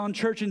chips on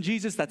church and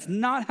Jesus. That's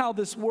not how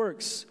this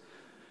works.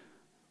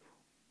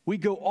 We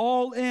go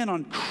all in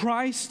on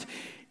Christ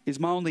is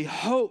my only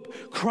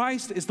hope.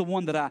 Christ is the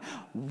one that I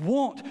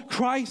want.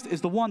 Christ is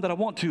the one that I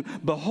want to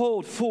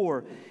behold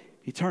for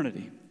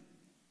eternity.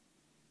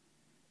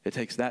 It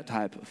takes that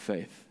type of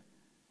faith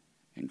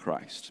in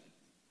Christ.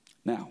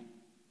 Now,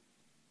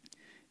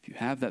 you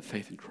have that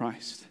faith in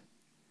Christ,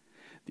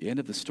 the end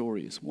of the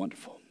story is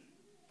wonderful.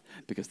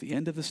 Because the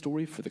end of the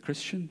story for the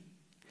Christian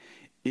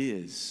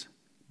is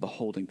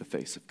beholding the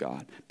face of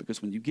God.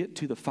 Because when you get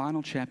to the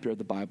final chapter of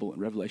the Bible in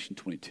Revelation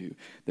 22,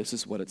 this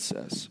is what it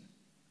says.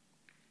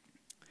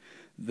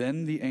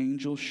 Then the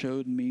angel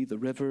showed me the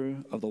river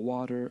of the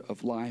water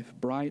of life,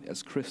 bright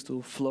as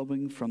crystal,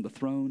 flowing from the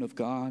throne of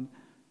God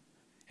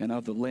and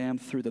of the Lamb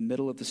through the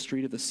middle of the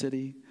street of the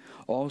city.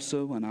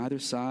 Also on either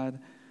side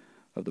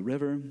of the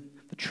river,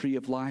 the tree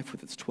of life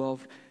with its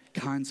 12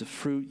 kinds of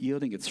fruit,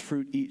 yielding its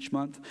fruit each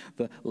month.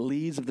 The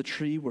leaves of the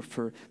tree were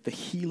for the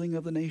healing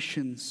of the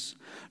nations.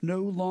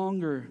 No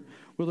longer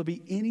will there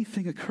be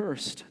anything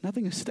accursed.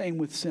 Nothing is stained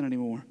with sin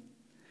anymore.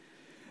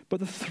 But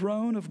the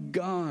throne of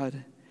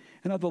God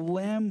and of the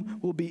Lamb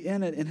will be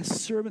in it, and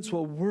his servants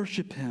will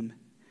worship him.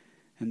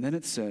 And then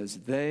it says,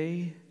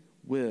 they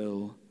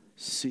will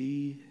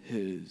see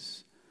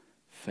his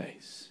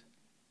face.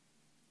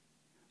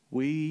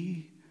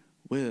 We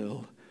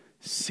will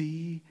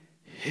see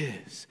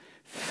his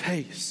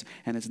face,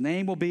 and his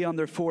name will be on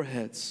their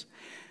foreheads.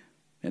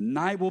 And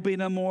night will be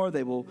no more.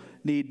 They will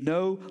need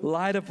no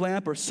light of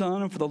lamp or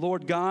sun, for the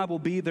Lord God will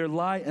be their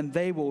light, and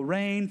they will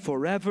reign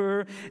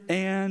forever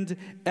and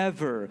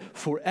ever.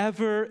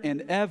 Forever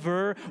and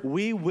ever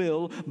we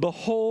will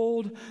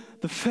behold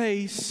the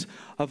face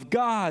of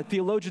God.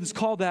 Theologians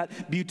call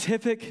that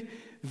beatific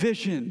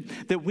vision,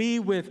 that we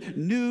with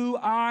new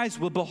eyes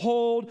will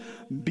behold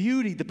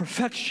beauty, the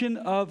perfection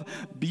of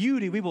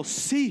beauty. We will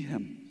see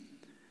him.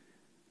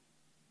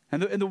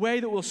 And the way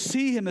that we'll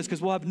see him is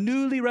because we'll have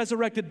newly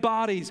resurrected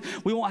bodies.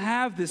 We won't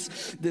have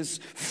this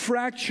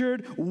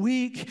fractured,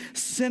 weak,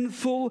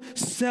 sinful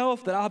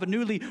self, that I'll have a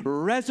newly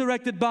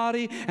resurrected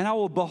body, and I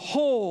will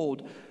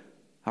behold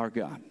our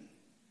God.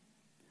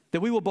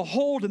 That we will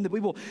behold him, that we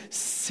will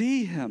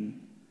see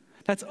him.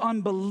 That's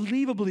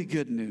unbelievably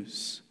good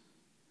news.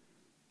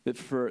 That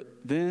for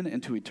then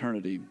into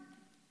eternity,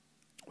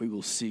 we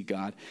will see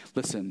God.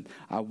 Listen,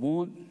 I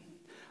want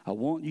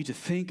you to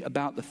think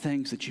about the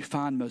things that you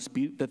find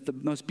the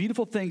most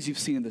beautiful things you've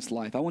seen in this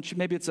life. I want you,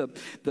 maybe it's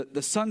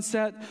the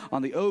sunset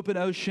on the open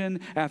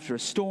ocean after a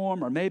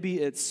storm, or maybe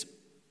it's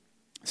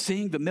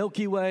seeing the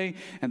Milky Way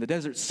and the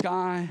desert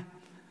sky.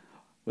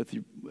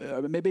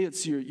 Maybe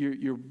it's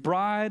your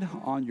bride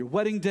on your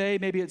wedding day.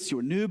 Maybe it's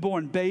your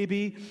newborn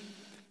baby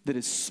that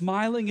is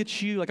smiling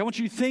at you. Like, I want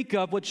you to think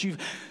of what you've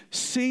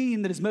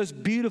seen that is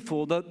most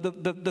beautiful,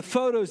 the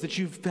photos that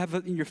you have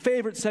in your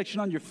favorite section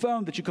on your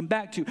phone that you come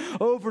back to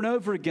over and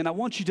over again. I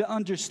want you to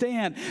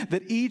understand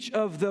that each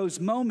of those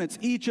moments,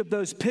 each of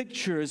those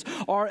pictures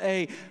are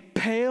a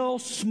pale,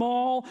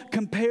 small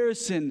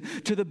comparison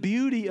to the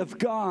beauty of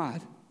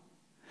God.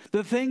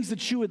 The things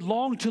that you would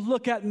long to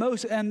look at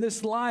most in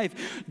this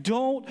life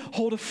don't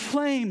hold a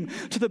flame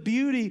to the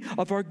beauty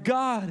of our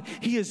God.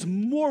 He is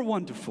more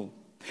wonderful.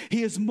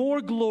 He is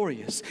more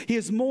glorious. He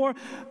is more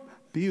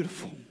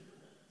beautiful.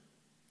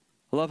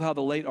 I love how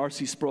the late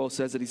R.C. Sproul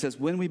says it. He says,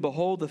 when we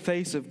behold the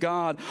face of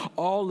God,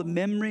 all the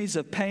memories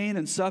of pain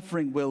and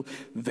suffering will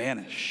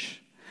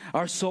vanish.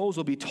 Our souls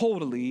will be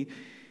totally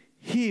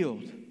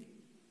healed.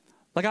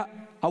 Like,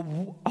 I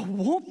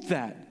want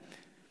that.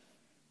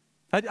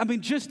 I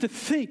mean, just to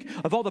think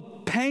of all the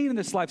pain in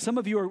this life. Some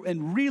of you are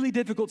in really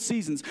difficult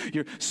seasons.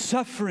 You're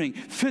suffering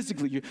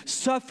physically. You're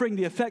suffering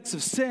the effects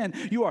of sin.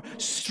 You are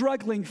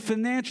struggling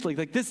financially.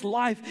 Like, this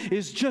life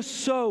is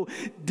just so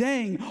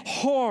dang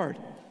hard.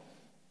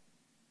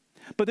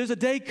 But there's a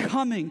day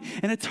coming,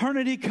 an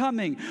eternity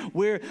coming,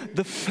 where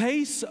the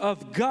face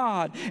of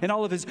God and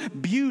all of his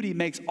beauty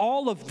makes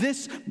all of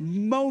this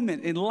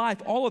moment in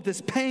life, all of this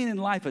pain in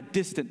life, a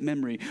distant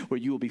memory, where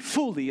you will be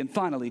fully and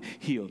finally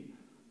healed.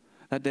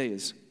 That day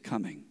is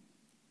coming,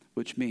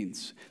 which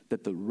means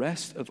that the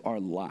rest of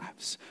our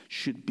lives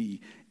should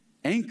be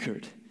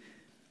anchored,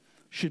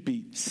 should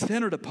be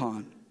centered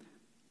upon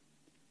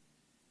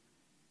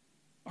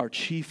our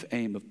chief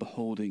aim of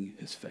beholding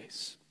his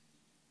face.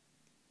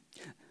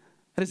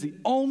 That is the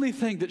only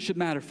thing that should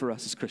matter for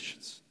us as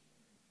Christians.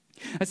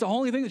 That's the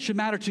only thing that should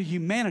matter to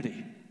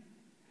humanity,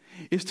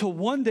 is to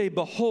one day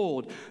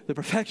behold the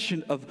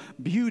perfection of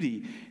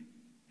beauty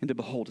and to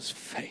behold his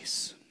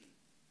face.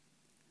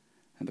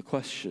 And the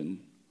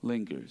question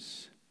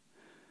lingers,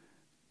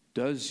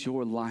 does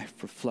your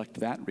life reflect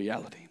that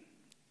reality?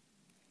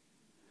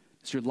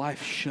 Does your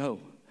life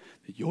show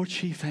that your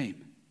chief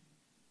aim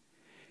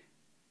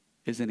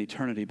is in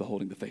eternity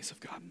beholding the face of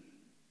God?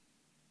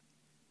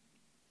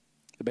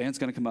 The band's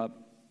going to come up,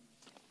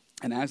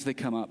 and as they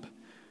come up,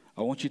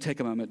 I want you to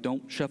take a moment.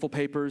 Don't shuffle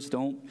papers.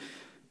 Don't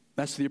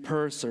mess with your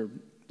purse or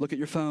look at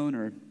your phone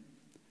or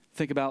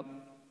think about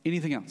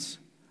anything else.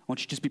 I want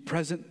you to just be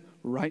present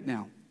right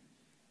now.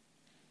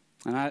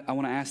 And I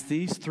want to ask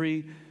these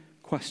 3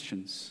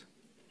 questions.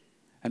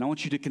 And I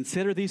want you to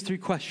consider these 3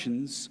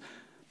 questions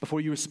before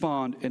you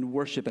respond in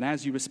worship. And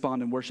as you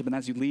respond in worship and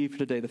as you leave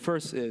today, the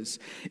first is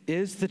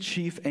the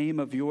chief aim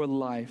of your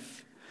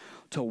life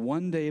to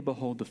one day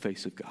behold the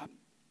face of God?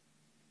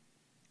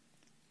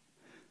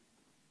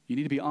 You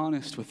need to be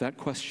honest with that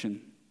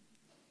question.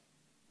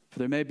 For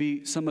there may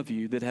be some of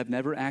you that have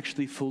never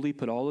actually fully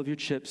put all of your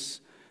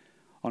chips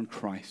on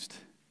Christ.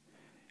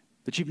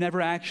 That you've never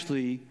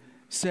actually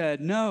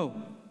said,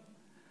 no.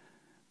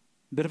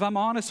 That if I'm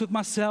honest with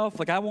myself,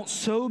 like I want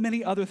so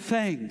many other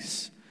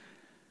things.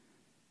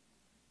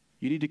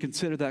 You need to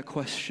consider that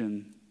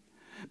question.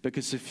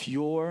 Because if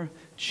your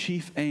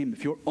chief aim,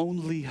 if your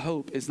only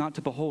hope is not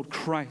to behold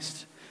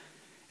Christ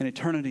in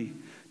eternity,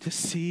 to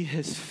see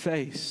his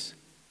face,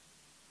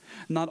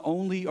 not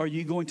only are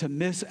you going to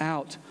miss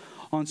out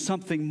on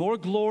something more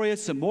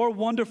glorious and more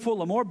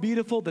wonderful and more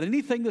beautiful than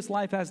anything this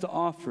life has to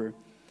offer,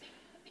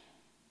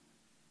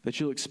 that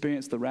you'll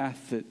experience the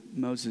wrath that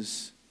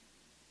Moses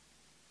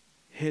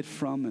hid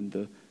from and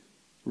the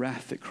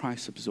wrath that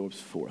Christ absorbs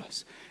for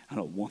us. I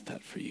don't want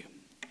that for you.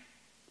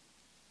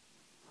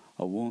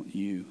 I want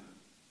you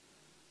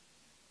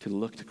to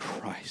look to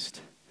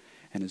Christ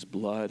and his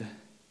blood,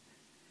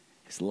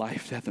 his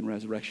life, death, and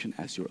resurrection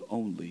as your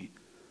only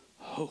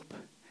hope,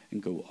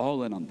 and go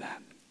all in on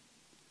that,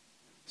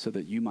 so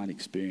that you might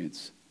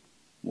experience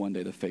one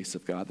day the face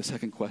of God. The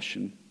second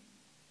question,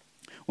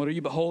 what are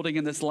you beholding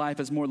in this life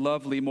as more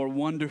lovely, more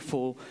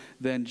wonderful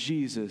than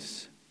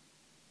Jesus?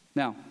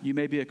 Now, you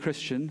may be a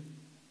Christian,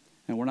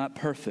 and we're not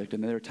perfect,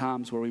 and there are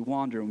times where we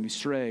wander and we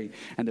stray,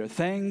 and there are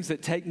things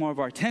that take more of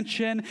our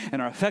attention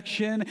and our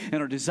affection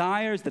and our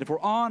desires, that if we're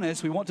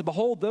honest, we want to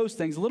behold those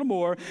things a little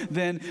more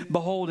than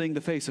beholding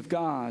the face of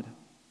God.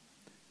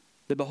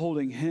 That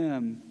beholding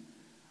him,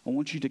 I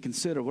want you to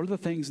consider, what are the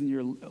things in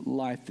your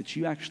life that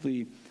you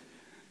actually,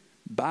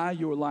 by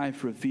your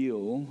life,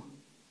 reveal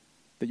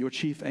that your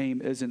chief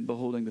aim isn't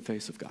beholding the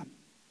face of God?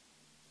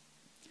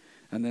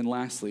 And then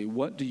lastly,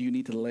 what do you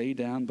need to lay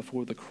down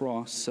before the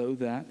cross so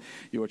that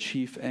your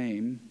chief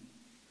aim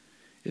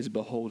is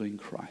beholding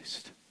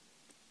Christ?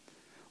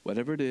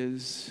 Whatever it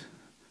is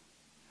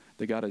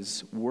that God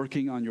is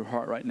working on your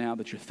heart right now,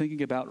 that you're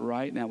thinking about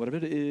right now, whatever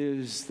it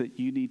is that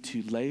you need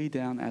to lay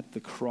down at the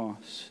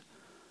cross,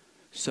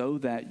 so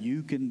that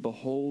you can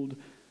behold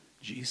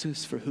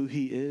Jesus for who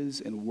he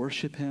is and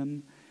worship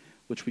him,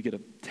 which we get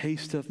a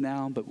taste of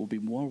now, but will be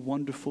more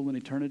wonderful in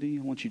eternity.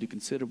 I want you to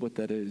consider what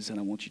that is, and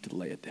I want you to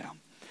lay it down.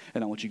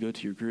 And I want you to go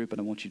to your group, and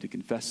I want you to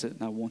confess it,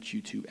 and I want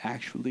you to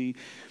actually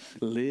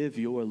live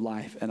your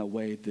life in a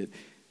way that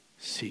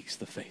seeks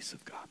the face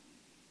of God.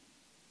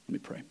 Let me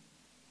pray.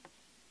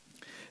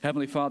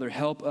 Heavenly Father,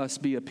 help us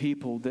be a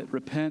people that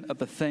repent of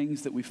the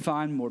things that we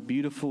find more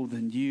beautiful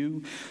than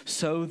you,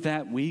 so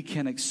that we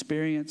can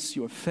experience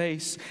your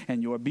face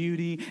and your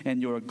beauty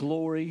and your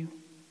glory.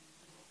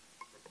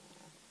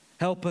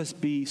 Help us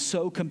be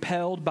so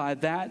compelled by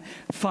that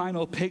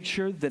final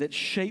picture that it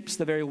shapes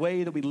the very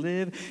way that we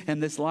live in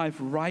this life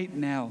right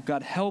now.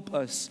 God, help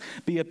us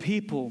be a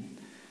people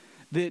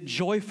that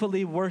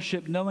joyfully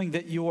worship, knowing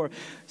that your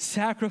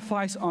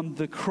sacrifice on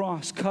the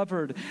cross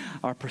covered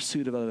our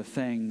pursuit of other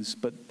things,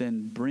 but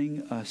then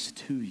bring us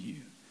to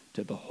you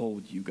to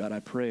behold you. God, I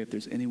pray if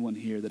there's anyone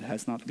here that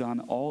has not gone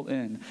all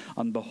in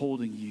on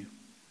beholding you,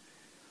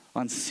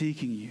 on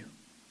seeking you,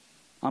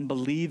 on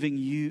believing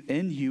you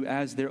in you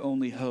as their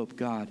only hope,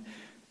 God,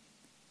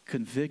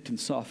 convict and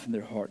soften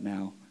their heart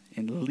now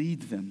and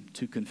lead them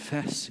to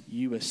confess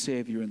you as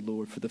Savior and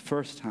Lord for the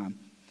first time,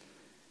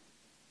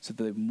 so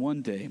that they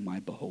one day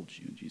might behold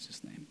you. In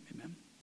Jesus' name.